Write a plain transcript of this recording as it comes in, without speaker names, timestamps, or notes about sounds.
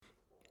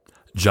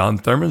John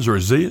Thurman's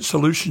Resilient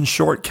Solutions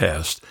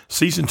Shortcast,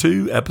 Season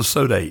 2,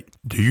 Episode 8.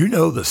 Do you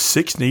know the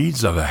 6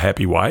 needs of a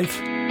happy wife?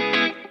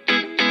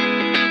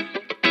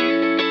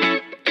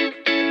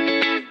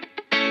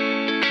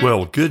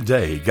 Well, good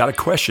day. Got a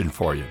question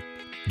for you.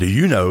 Do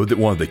you know that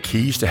one of the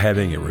keys to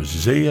having a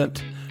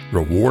resilient,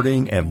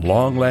 rewarding, and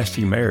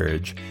long-lasting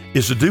marriage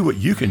is to do what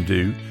you can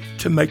do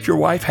to make your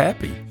wife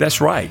happy? That's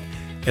right.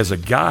 As a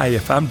guy,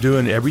 if I'm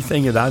doing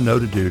everything that I know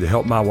to do to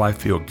help my wife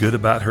feel good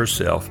about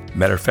herself,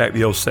 matter of fact,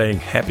 the old saying,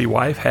 happy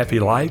wife, happy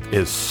life,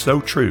 is so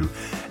true.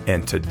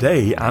 And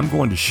today, I'm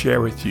going to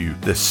share with you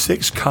the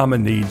 6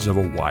 common needs of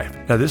a wife.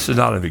 Now, this is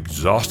not an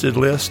exhaustive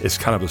list. It's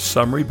kind of a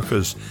summary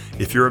because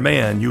if you're a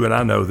man, you and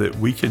I know that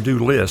we can do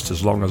lists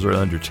as long as they're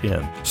under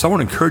 10. So I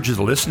want to encourage you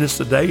to listen to this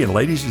today. And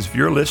ladies, if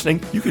you're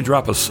listening, you can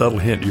drop a subtle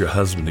hint to your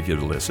husband to give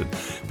it a listen.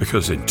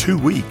 Because in 2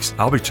 weeks,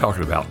 I'll be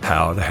talking about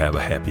how to have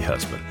a happy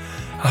husband.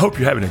 I hope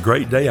you're having a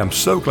great day. I'm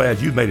so glad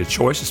you made a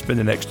choice to spend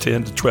the next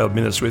 10 to 12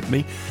 minutes with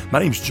me. My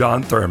name's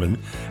John Thurman,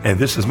 and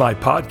this is my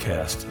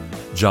podcast,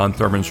 John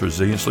Thurman's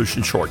Resilient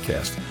Solutions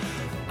Shortcast.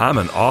 I'm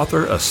an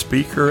author, a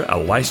speaker, a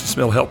licensed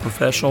mental health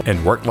professional,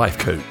 and work-life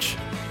coach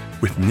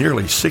with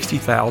nearly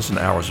 60,000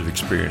 hours of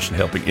experience in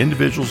helping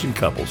individuals and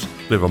couples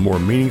live a more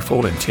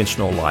meaningful,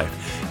 intentional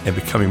life and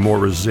becoming more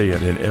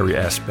resilient in every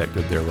aspect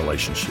of their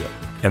relationship.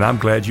 And I'm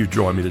glad you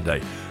joined me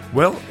today.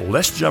 Well,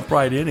 let's jump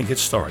right in and get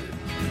started.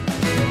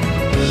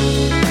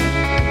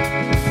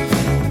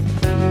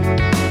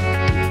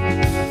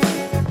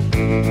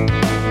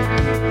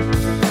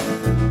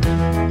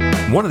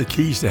 One of the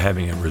keys to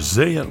having a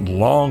resilient,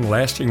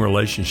 long-lasting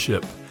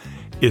relationship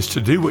is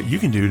to do what you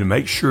can do to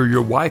make sure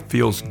your wife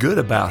feels good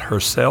about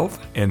herself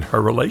and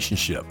her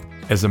relationship.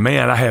 As a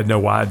man, I had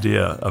no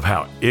idea of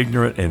how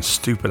ignorant and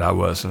stupid I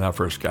was when I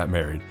first got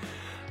married.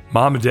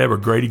 Mom and Dad were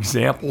great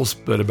examples,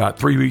 but about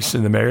 3 weeks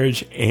into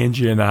marriage,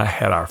 Angie and I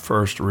had our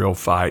first real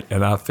fight,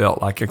 and I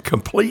felt like a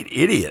complete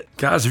idiot.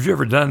 Guys, have you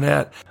ever done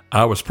that?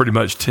 I was pretty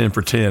much 10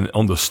 for 10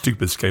 on the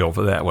stupid scale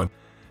for that one.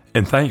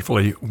 And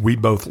thankfully, we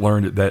both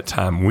learned at that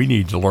time we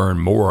need to learn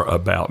more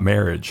about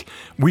marriage.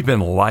 We've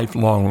been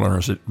lifelong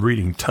learners at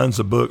reading tons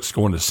of books,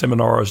 going to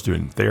seminars,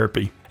 doing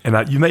therapy.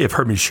 And you may have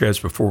heard me share this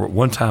before, but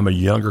one time a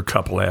younger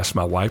couple asked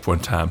my wife one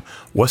time,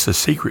 what's the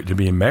secret to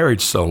being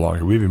married so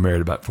long? We've been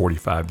married about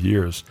 45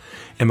 years.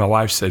 And my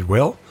wife said,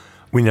 well,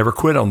 we never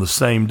quit on the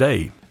same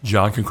day.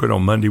 John can quit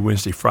on Monday,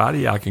 Wednesday,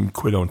 Friday. I can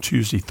quit on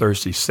Tuesday,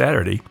 Thursday,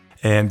 Saturday.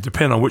 And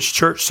depending on which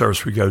church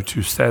service we go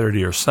to,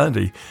 Saturday or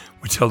Sunday,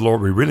 we tell the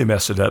Lord we really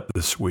messed it up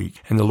this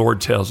week. And the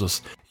Lord tells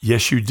us,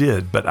 yes, you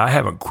did, but I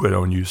haven't quit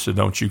on you, so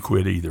don't you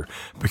quit either,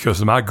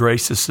 because my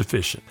grace is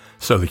sufficient.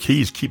 So the key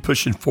is keep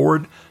pushing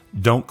forward,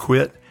 don't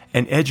quit,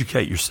 and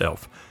educate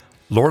yourself.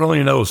 Lord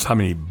only knows how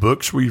many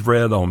books we've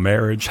read on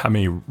marriage, how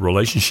many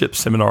relationship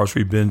seminars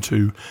we've been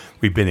to.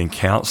 We've been in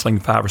counseling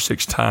 5 or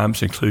 6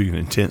 times, including an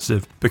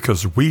intensive,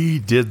 because we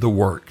did the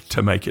work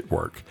to make it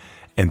work.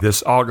 And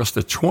this August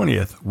the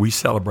 20th, we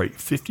celebrate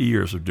 50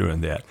 years of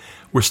doing that.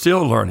 We're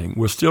still learning.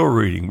 We're still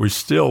reading. We're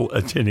still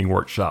attending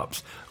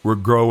workshops. We're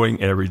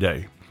growing every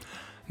day.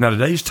 Now,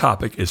 today's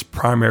topic is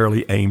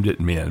primarily aimed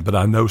at men, but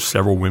I know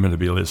several women will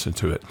be listening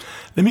to it.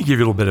 Let me give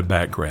you a little bit of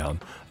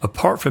background.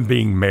 Apart from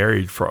being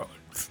married for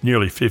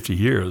nearly 50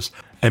 years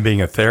and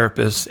being a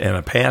therapist and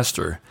a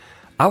pastor,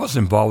 I was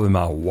involved with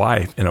my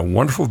wife in a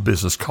wonderful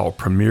business called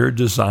Premier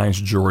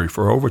Designs Jewelry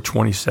for over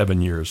 27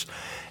 years.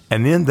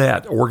 And in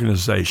that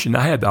organization, I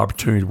had the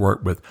opportunity to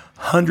work with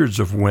hundreds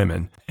of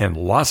women and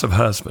lots of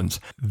husbands.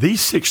 These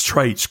 6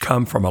 traits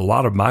come from a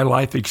lot of my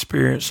life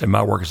experience and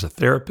my work as a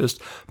therapist,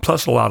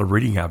 plus a lot of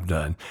reading I've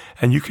done.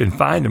 And you can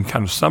find them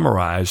kind of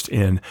summarized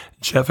in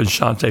Jeff and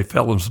Shante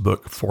Felham's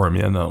book, For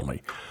Men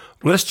Only.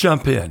 Let's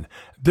jump in.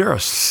 There are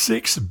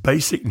 6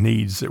 basic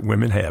needs that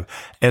women have.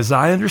 As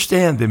I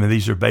understand them, and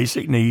these are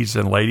basic needs,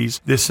 and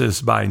ladies, this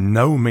is by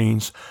no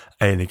means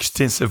an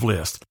extensive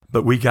list,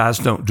 but we guys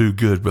don't do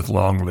good with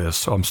long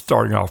lists, so I'm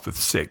starting off with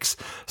 6.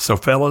 So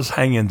fellas,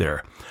 hang in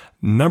there.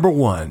 Number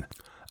 1,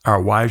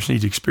 our wives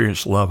need to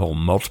experience love on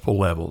multiple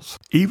levels.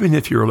 Even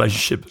if your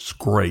relationship is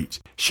great,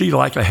 she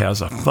likely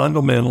has a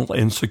fundamental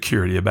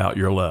insecurity about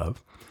your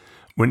love.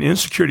 When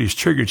insecurity is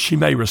triggered, she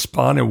may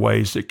respond in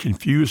ways that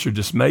confuse or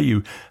dismay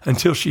you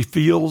until she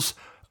feels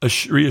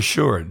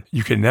reassured.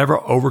 You can never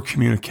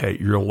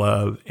over-communicate your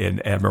love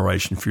and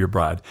admiration for your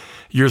bride.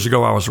 Years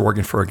ago, I was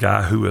working for a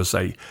guy who was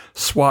a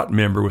SWAT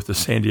member with the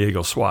San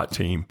Diego SWAT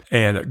team,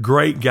 and a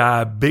great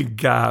guy, big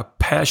guy,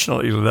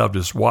 passionately loved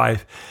his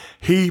wife.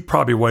 He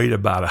probably weighed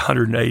about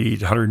 180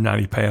 to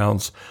 190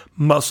 pounds,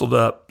 muscled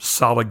up,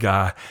 solid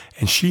guy,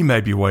 and she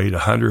maybe weighed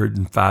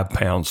 105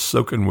 pounds,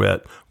 soaking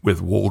wet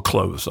with wool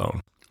clothes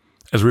on.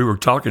 As we were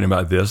talking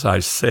about this, I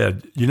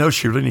said,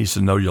 she really needs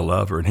to know you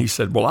love her. And he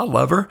said, well, I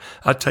love her.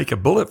 I take a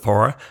bullet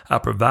for her. I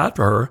provide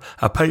for her.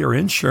 I pay her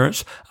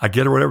insurance. I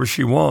get her whatever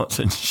she wants.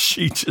 And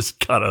she just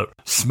kind of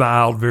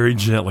smiled very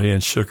gently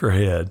and shook her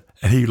head.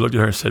 And he looked at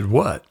her and said,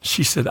 what?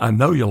 She said, I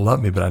know you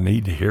love me, but I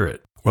need to hear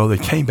it. Well, they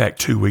came back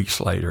 2 weeks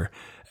later,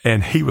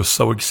 And he was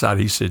so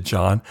excited. He said,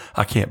 John,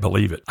 I can't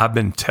believe it. I've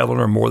been telling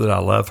her more that I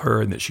love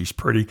her and that she's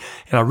pretty.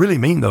 And I really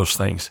mean those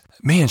things.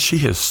 Man, she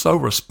has so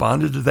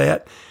responded to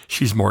that.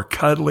 She's more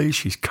cuddly.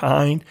 She's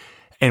kind.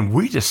 And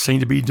we just seem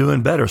to be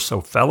doing better. So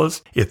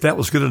fellas, if that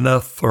was good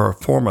enough for a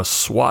former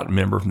SWAT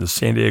member from the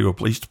San Diego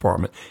Police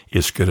Department,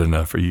 it's good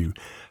enough for you.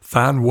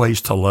 Find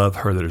ways to love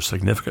her that are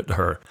significant to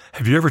her.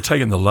 Have you ever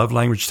taken the love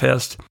language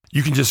test?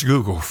 You can just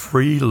Google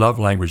free love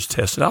language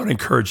test. And I would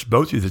encourage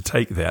both of you to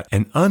take that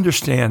and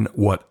understand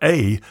what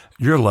A,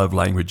 your love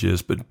language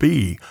is, but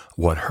B,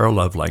 what her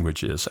love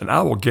language is. And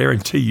I will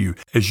guarantee you,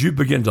 as you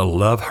begin to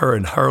love her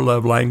and her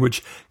love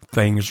language,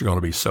 things are going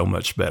to be so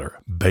much better.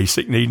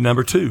 Basic need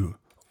number 2.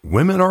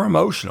 Women are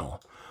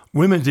emotional.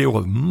 Women deal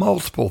with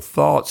multiple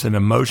thoughts and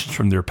emotions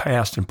from their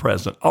past and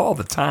present all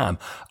the time,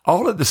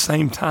 all at the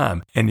same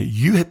time. And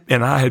you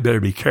and I had better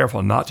be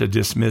careful not to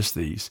dismiss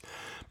these.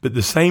 But at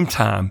the same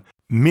time,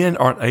 men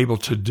aren't able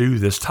to do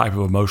this type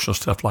of emotional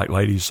stuff like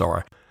ladies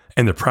are.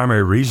 And the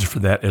primary reason for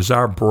that is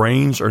our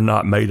brains are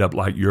not made up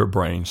like your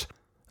brains.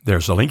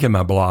 There's a link in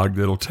my blog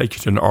that'll take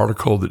you to an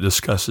article that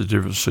discusses the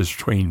differences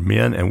between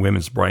men and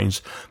women's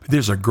brains. But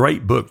there's a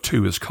great book,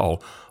 too. It's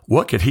called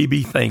What Could He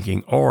Be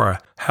Thinking? Or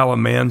How a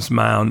Man's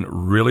Mind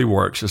Really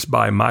Works. It's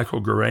by Michael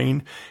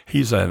Gerain.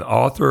 He's an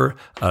author,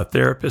 a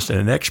therapist, and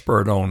an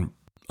expert on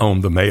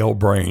the male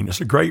brain. It's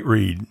a great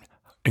read. I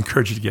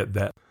encourage you to get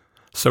that.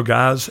 So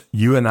guys,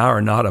 you and I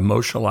are not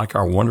emotional like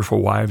our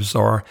wonderful wives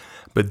are,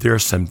 but there are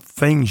some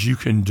things you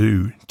can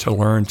do to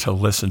learn to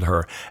listen to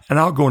her. And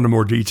I'll go into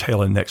more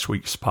detail in next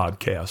week's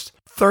podcast.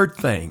 Third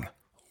thing,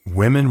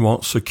 women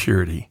want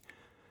security.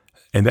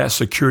 And that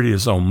security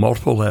is on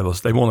multiple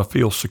levels. They want to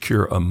feel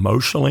secure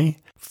emotionally,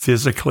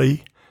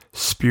 physically,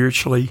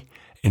 spiritually,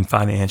 and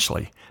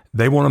financially.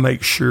 They want to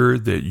make sure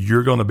that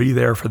you're going to be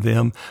there for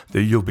them,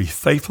 that you'll be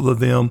faithful to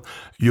them,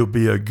 you'll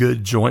be a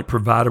good joint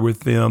provider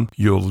with them,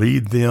 you'll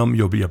lead them,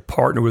 you'll be a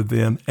partner with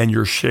them, and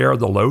you'll share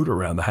the load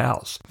around the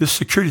house. This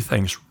security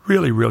thing is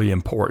really, really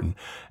important.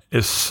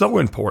 It's so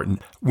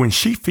important. When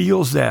she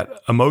feels that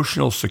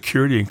emotional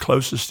security and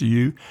closest to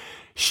you,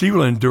 she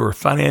will endure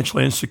financial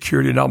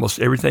insecurity and almost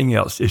everything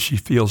else if she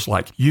feels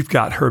like you've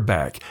got her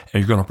back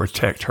and you're going to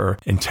protect her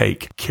and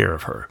take care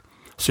of her.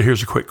 So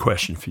here's a quick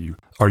question for you.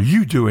 Are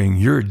you doing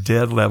your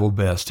dead level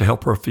best to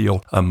help her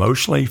feel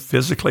emotionally,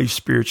 physically,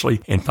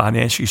 spiritually, and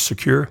financially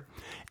secure?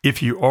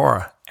 If you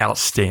are,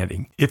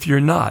 outstanding. If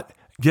you're not,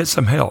 get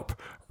some help.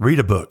 Read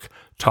a book.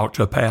 Talk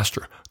to a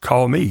pastor.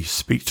 Call me.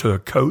 Speak to a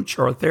coach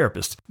or a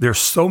therapist. There's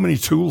so many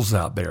tools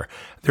out there.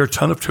 There are a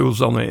ton of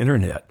tools on the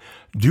internet.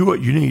 Do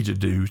what you need to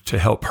do to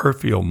help her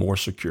feel more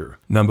secure.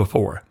 Number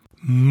 4,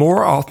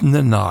 more often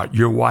than not,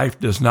 your wife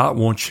does not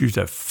want you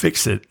to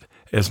fix it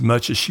as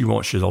much as she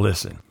wants you to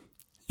listen.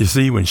 You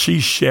see, when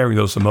she's sharing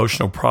those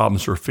emotional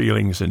problems or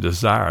feelings and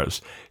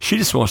desires, she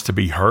just wants to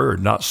be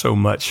heard, not so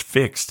much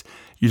fixed.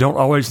 You don't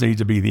always need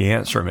to be the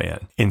answer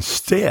man.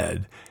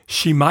 Instead,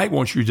 she might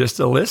want you just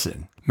to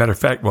listen. Matter of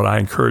fact, what I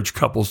encourage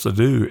couples to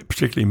do,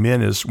 particularly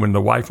men, is when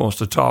the wife wants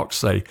to talk,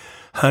 say,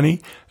 honey,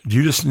 do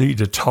you just need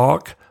to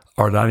talk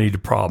or do I need to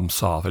problem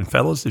solve? And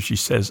fellas, if she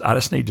says, I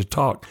just need to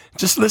talk,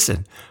 just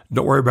listen.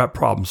 Don't worry about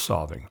problem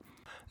solving.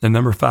 Now,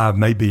 number 5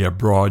 may be a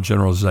broad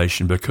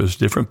generalization because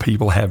different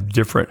people have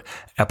different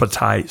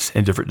appetites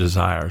and different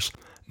desires.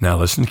 Now,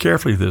 listen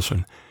carefully to this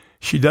one.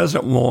 She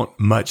doesn't want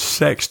much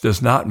sex does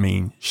not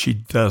mean she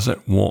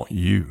doesn't want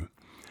you.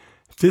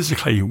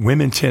 Physically,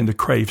 women tend to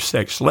crave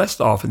sex less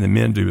often than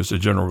men do as a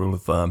general rule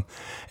of thumb,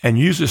 and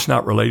usually it's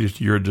not related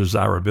to your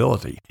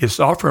desirability. It's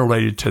often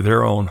related to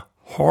their own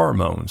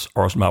hormones,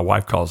 or as my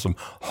wife calls them,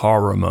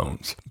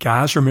 hormones.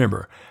 Guys,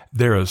 remember,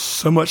 there is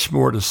so much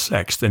more to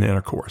sex than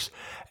intercourse.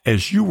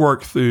 As you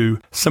work through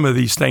some of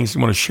these things I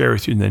want to share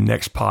with you in the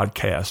next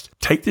podcast,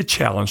 take the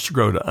challenge to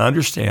grow to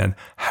understand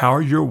how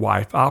your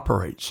wife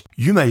operates.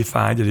 You may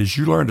find that as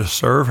you learn to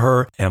serve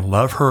her and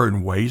love her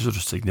in ways that are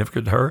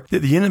significant to her, that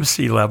the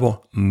intimacy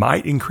level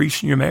might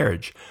increase in your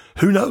marriage.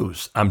 Who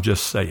knows? I'm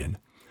just saying.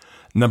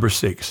 Number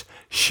 6,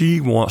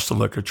 she wants to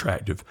look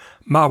attractive.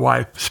 My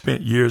wife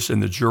spent years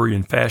in the jewelry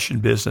and fashion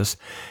business,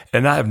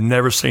 and I have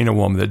never seen a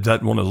woman that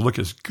doesn't want to look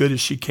as good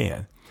as she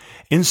can.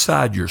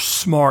 Inside your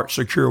smart,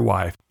 secure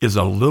wife is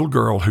a little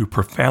girl who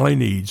profoundly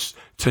needs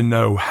to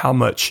know how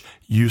much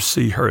you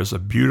see her as a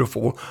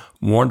beautiful,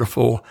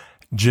 wonderful,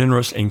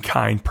 generous, and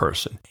kind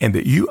person, and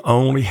that you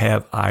only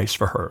have eyes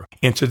for her.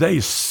 In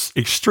today's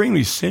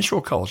extremely sensual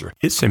culture,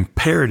 it's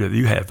imperative that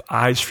you have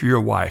eyes for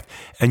your wife,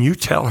 and you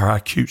tell her how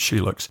cute she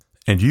looks,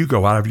 and you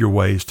go out of your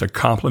ways to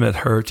compliment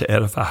her, to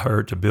edify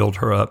her, to build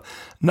her up,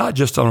 not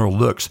just on her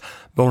looks,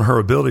 but on her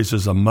abilities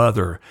as a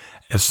mother,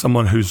 as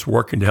someone who's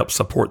working to help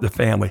support the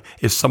family,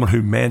 as someone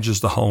who manages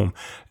the home.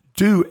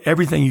 Do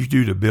everything you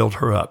do to build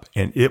her up,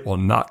 and it will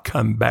not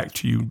come back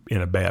to you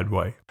in a bad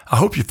way. I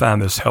hope you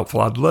found this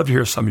helpful. I'd love to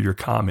hear some of your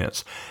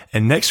comments.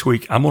 And next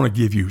week, I'm going to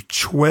give you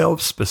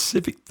 12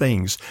 specific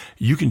things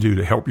you can do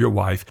to help your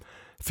wife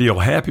feel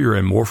happier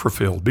and more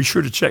fulfilled. Be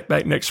sure to check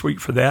back next week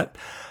for that.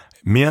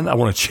 Men, I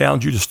want to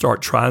challenge you to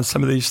start trying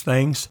some of these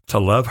things, to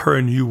love her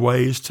in new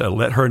ways, to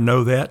let her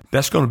know that.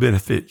 That's going to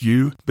benefit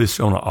you, but it's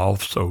going to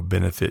also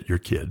benefit your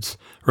kids.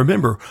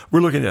 Remember,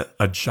 we're looking at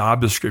a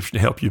job description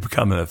to help you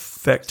become an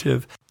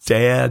effective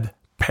dad,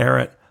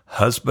 parent,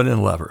 husband,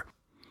 and lover.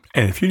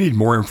 And if you need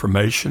more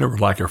information or would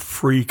like a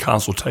free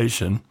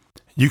consultation,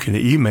 you can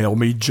email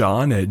me,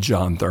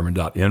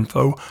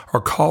 john@johnthurman.info,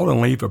 or call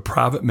and leave a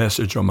private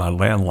message on my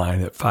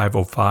landline at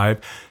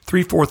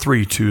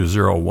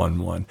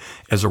 505-343-2011.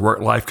 As a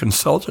work-life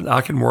consultant, I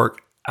can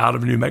work out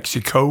of New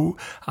Mexico.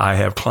 I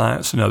have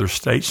clients in other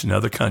states and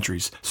other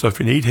countries. So if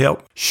you need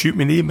help, shoot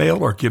me an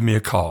email or give me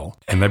a call.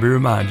 And let me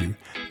remind you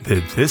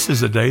that this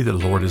is a day that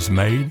the Lord has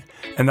made,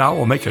 and I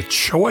will make a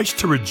choice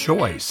to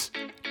rejoice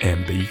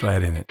and be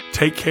glad in it.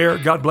 Take care.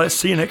 God bless.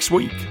 See you next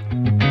week.